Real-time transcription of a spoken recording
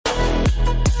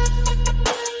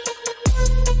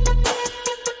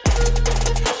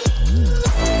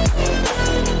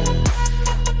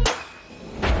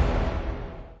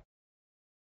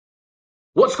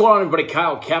going on, everybody?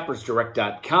 Kyle,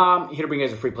 CappersDirect.com. Here to bring you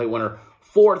guys a free play winner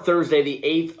for Thursday, the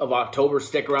 8th of October.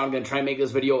 Stick around. I'm going to try and make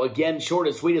this video, again, short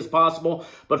as sweet as possible.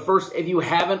 But first, if you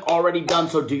haven't already done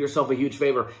so, do yourself a huge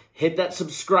favor. Hit that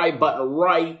subscribe button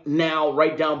right now,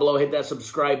 right down below. Hit that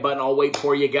subscribe button. I'll wait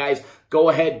for you guys. Go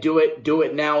ahead, do it. Do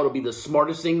it now. It'll be the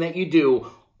smartest thing that you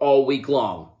do all week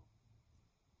long.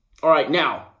 All right,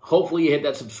 now, hopefully you hit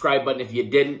that subscribe button. If you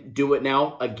didn't, do it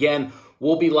now. Again,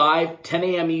 we'll be live 10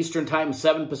 a.m. Eastern Time,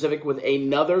 7 Pacific, with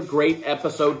another great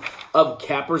episode of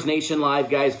Cappers Nation Live,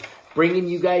 guys. Bringing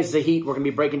you guys the heat. We're going to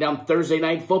be breaking down Thursday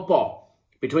Night Football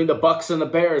between the Bucs and the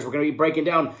Bears. We're going to be breaking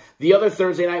down the other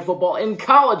Thursday Night Football in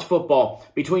college football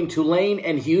between Tulane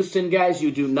and Houston, guys.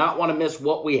 You do not want to miss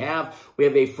what we have. We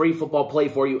have a free football play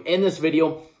for you in this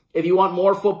video. If you want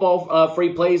more football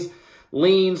free plays,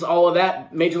 leans, all of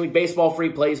that, Major League Baseball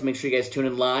free plays, make sure you guys tune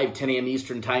in live, 10 a.m.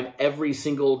 Eastern Time, every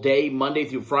single day, Monday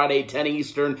through Friday, 10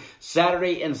 Eastern.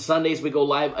 Saturday and Sundays, we go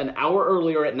live an hour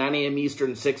earlier at 9 a.m.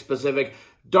 Eastern, 6 Pacific.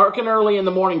 Dark and early in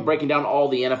the morning, breaking down all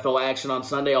the NFL action on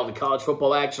Sunday, all the college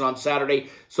football action on Saturday.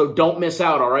 So don't miss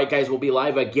out, all right, guys? We'll be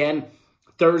live again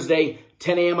Thursday,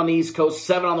 10 a.m. on the East Coast,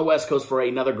 7 on the West Coast for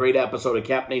another great episode of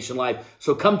Cap Nation Live.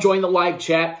 So come join the live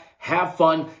chat. Have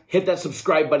fun. Hit that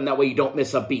subscribe button. That way you don't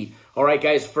miss a beat. All right,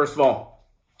 guys, first of all,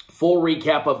 full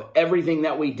recap of everything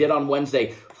that we did on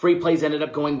Wednesday. Free plays ended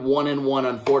up going 1-1,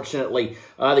 unfortunately.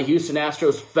 The Houston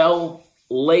Astros fell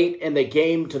late in the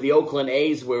game to the Oakland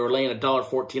A's. We were laying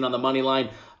 $1.14 on the money line.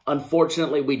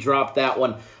 Unfortunately, we dropped that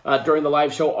one. During the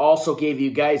live show, also gave you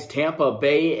guys Tampa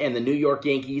Bay and the New York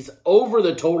Yankees over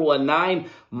the total of 9,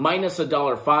 minus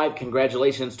 $1.05.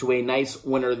 Congratulations to a nice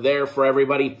winner there for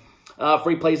everybody.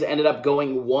 Free plays ended up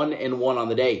going 1-1 on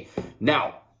the day.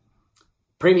 Now,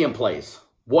 premium plays.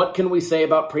 What can we say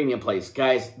about premium plays?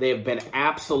 Guys, they have been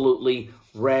absolutely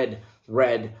red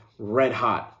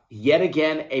hot. Yet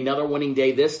again, another winning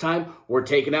day. This time, we're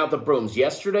taking out the brooms.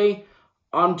 Yesterday,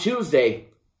 on Tuesday,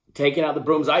 taking out the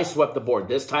brooms, I swept the board.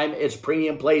 This time, it's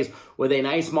premium plays with a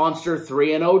nice monster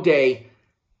 3-0 day.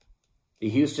 The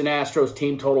Houston Astros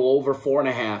team total over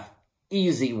 4.5.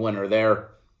 Easy winner there.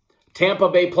 Tampa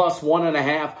Bay plus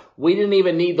 1.5. We didn't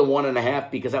even need the 1.5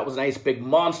 because that was a nice big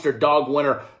monster dog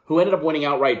winner who ended up winning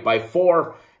outright by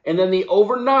 4. And then the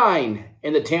over 9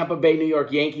 in the Tampa Bay New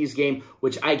York Yankees game,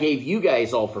 which I gave you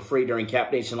guys all for free during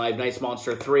Cap Nation Live. Nice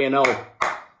monster 3-0,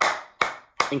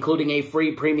 including a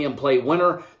free premium play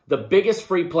winner. The biggest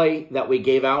free play that we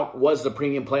gave out was the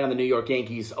premium play on the New York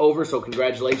Yankees over. So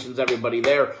congratulations, everybody,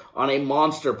 there on a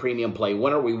monster premium play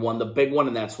winner. We won the big one,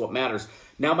 and that's what matters.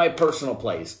 Now, my personal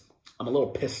plays. I'm a little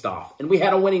pissed off. And we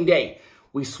had a winning day.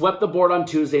 We swept the board on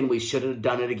Tuesday, and we should have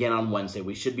done it again on Wednesday.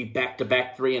 We should be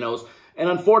back-to-back 3-0s. And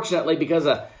unfortunately, because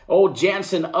of old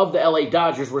Jansen of the LA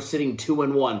Dodgers, we're sitting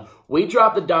 2-1. We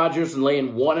dropped the Dodgers and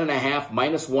laying 1.5,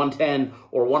 minus 110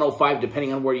 or 105,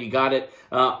 depending on where you got it,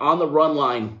 on the run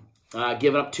line,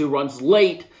 giving up 2 runs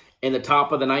late in the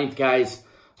top of the 9th, guys.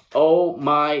 Oh,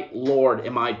 my Lord,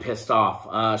 am I pissed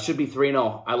off. Should be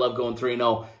 3-0. I love going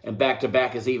 3-0, and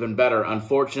back-to-back is even better.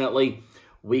 Unfortunately,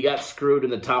 we got screwed in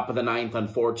the top of the 9th,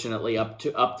 unfortunately.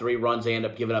 Up 3 runs. They end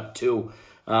up giving up 2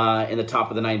 in the top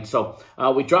of the 9th. So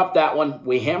we dropped that one.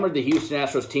 We hammered the Houston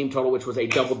Astros team total, which was a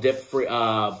double-dip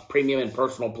premium and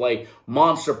personal play,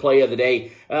 monster play of the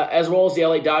day, as well as the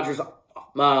LA Dodgers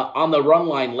on the run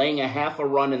line, laying a half a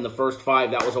run in the first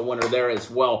 5. That was a winner there as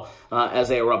well, as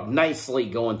they were up nicely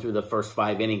going through the first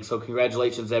 5 innings. So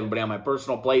congratulations to everybody on my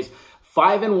personal plays.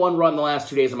 5-1 run the last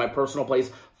 2 days on my personal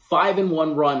plays.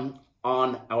 5-1 run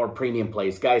on our premium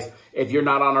plays. Guys, if you're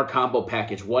not on our combo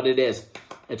package, what it is,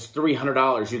 it's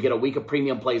 $300. You get a week of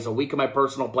premium plays, a week of my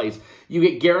personal plays. You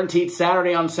get guaranteed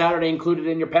Saturday on Saturday included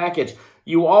in your package.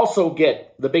 You also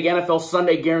get the big NFL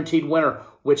Sunday guaranteed winner,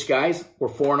 which, guys, we're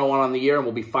 4-0 on the year, and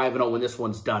we'll be 5-0 when this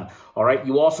one's done. All right?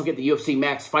 You also get the UFC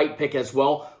Max Fight Pick as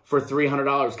well for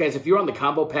 $300. Guys, if you're on the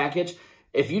combo package,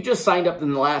 if you just signed up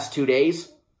in the last 2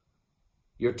 days,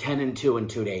 you're 10-2 in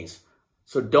 2 days.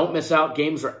 So don't miss out.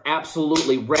 Games are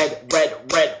absolutely red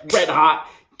hot.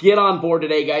 Get on board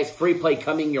today, guys. Free play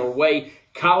coming your way.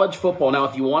 College football. Now,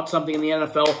 if you want something in the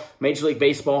NFL, Major League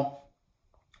Baseball,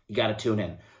 you got to tune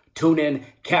in. Tune in,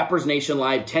 Cappers Nation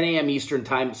Live, 10 a.m. Eastern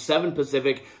Time, 7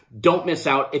 Pacific. Don't miss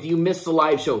out. If you missed the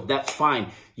live show, that's fine.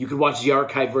 You can watch the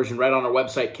archive version right on our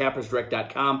website,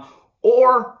 CappersDirect.com,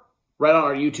 or right on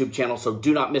our YouTube channel, so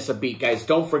do not miss a beat, guys.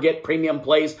 Don't forget, premium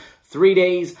plays, 3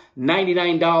 days,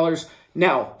 $99.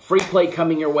 Now, free play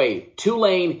coming your way.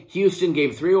 Tulane, Houston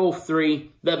game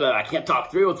 303. I can't talk,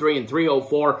 303 and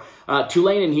 304.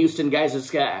 Tulane and Houston, guys,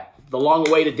 it's the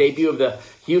long-awaited debut of the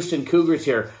Houston Cougars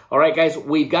here. All right, guys,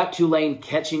 we've got Tulane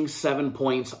catching 7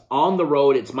 points on the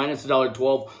road. It's minus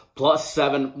 $1.12, plus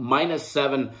 7,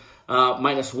 -7,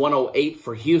 minus 108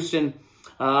 for Houston.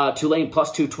 Tulane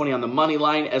plus 220 on the money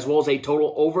line, as well as a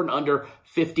total over and under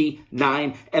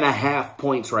 59.5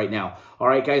 points right now. All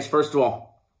right, guys, first of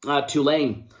all,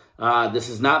 Tulane, this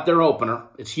is not their opener.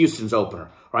 It's Houston's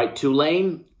opener. All right,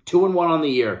 Tulane, 2-1 on the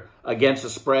year against the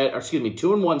spread, or excuse me,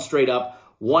 2-1 straight up,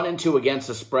 1-2 against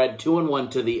the spread, 2-1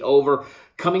 to the over.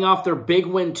 Coming off their big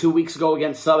win 2 weeks ago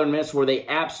against Southern Miss, where they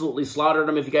absolutely slaughtered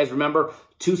them. If you guys remember,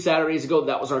 2 Saturdays ago,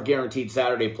 that was our guaranteed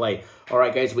Saturday play. All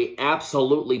right, guys, we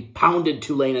absolutely pounded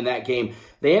Tulane in that game.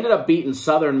 They ended up beating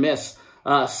Southern Miss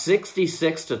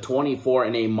 66-24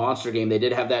 in a monster game. They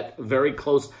did have that very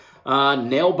close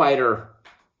nail-biter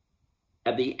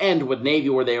at the end with Navy,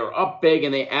 where they were up big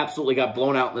and they absolutely got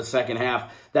blown out in the second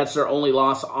half. That's their only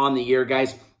loss on the year,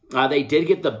 guys. They did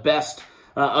get the best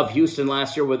of Houston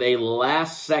last year with a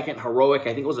last-second heroic,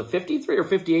 I think it was a 53 or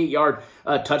 58-yard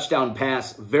touchdown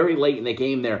pass very late in the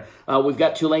game there. We've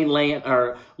got Tulane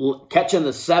catching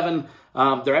the 7.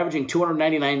 They're averaging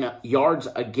 299 yards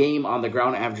a game on the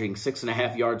ground, averaging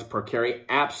 6.5 yards per carry.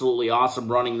 Absolutely awesome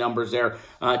running numbers there.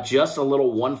 Just a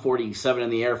little 147 in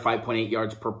the air, 5.8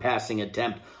 yards per passing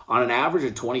attempt on an average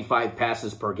of 25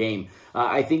 passes per game.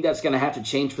 I think that's going to have to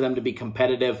change for them to be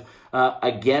competitive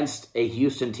against a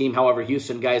Houston team. However,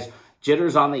 Houston, guys,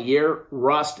 jitters on the year,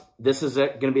 rust. This is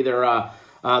going to be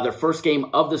their first game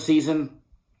of the season.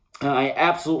 I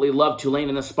absolutely love Tulane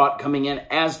in this spot, coming in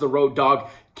as the road dog,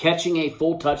 catching a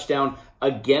full touchdown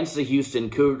against the Houston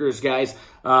Cougars, guys,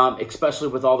 especially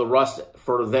with all the rust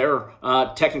for their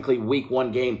technically week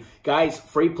 1 game. Guys,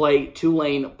 free play,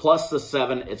 Tulane plus the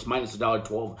 7. It's minus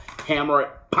 $1.12. Hammer it,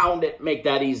 pound it, make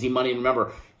that easy money. And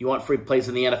remember, you want free plays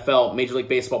in the NFL, Major League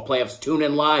Baseball playoffs, tune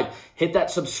in live. Hit that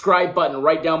subscribe button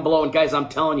right down below. And guys, I'm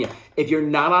telling you, if you're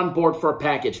not on board for a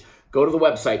package, go to the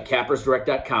website,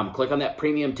 cappersdirect.com. Click on that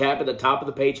premium tab at the top of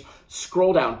the page.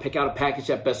 Scroll down, pick out a package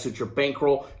that best suits your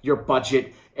bankroll, your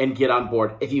budget, and get on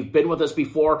board. If you've been with us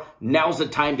before, now's the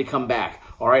time to come back.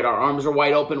 All right, our arms are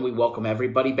wide open. We welcome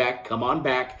everybody back. Come on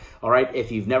back. All right,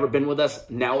 if you've never been with us,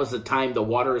 now is the time. The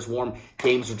water is warm.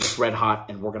 Games are just red hot,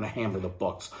 and we're going to hammer the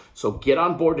books. So get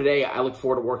on board today. I look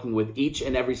forward to working with each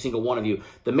and every single one of you.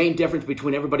 The main difference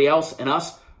between everybody else and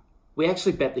us, we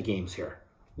actually bet the games here.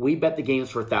 We bet the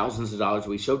games for thousands of dollars.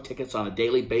 We show tickets on a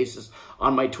daily basis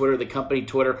on my Twitter, the company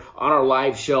Twitter, on our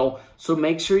live show. So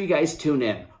make sure you guys tune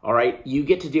in, all right? You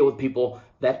get to deal with people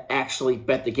that actually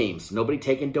bet the games. Nobody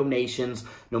taking donations.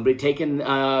 Nobody taking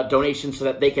donations so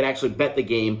that they can actually bet the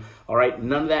game, all right?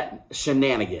 None of that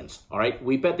shenanigans, all right?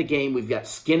 We bet the game. We've got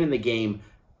skin in the game.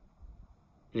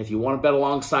 And if you want to bet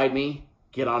alongside me,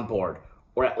 get on board,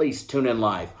 or at least tune in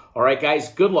live. All right, guys,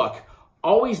 good luck.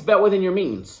 Always bet within your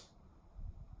means.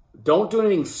 Don't do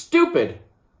anything stupid,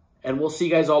 and we'll see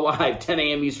you guys all live, 10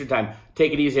 a.m. Eastern Time.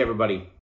 Take it easy, everybody.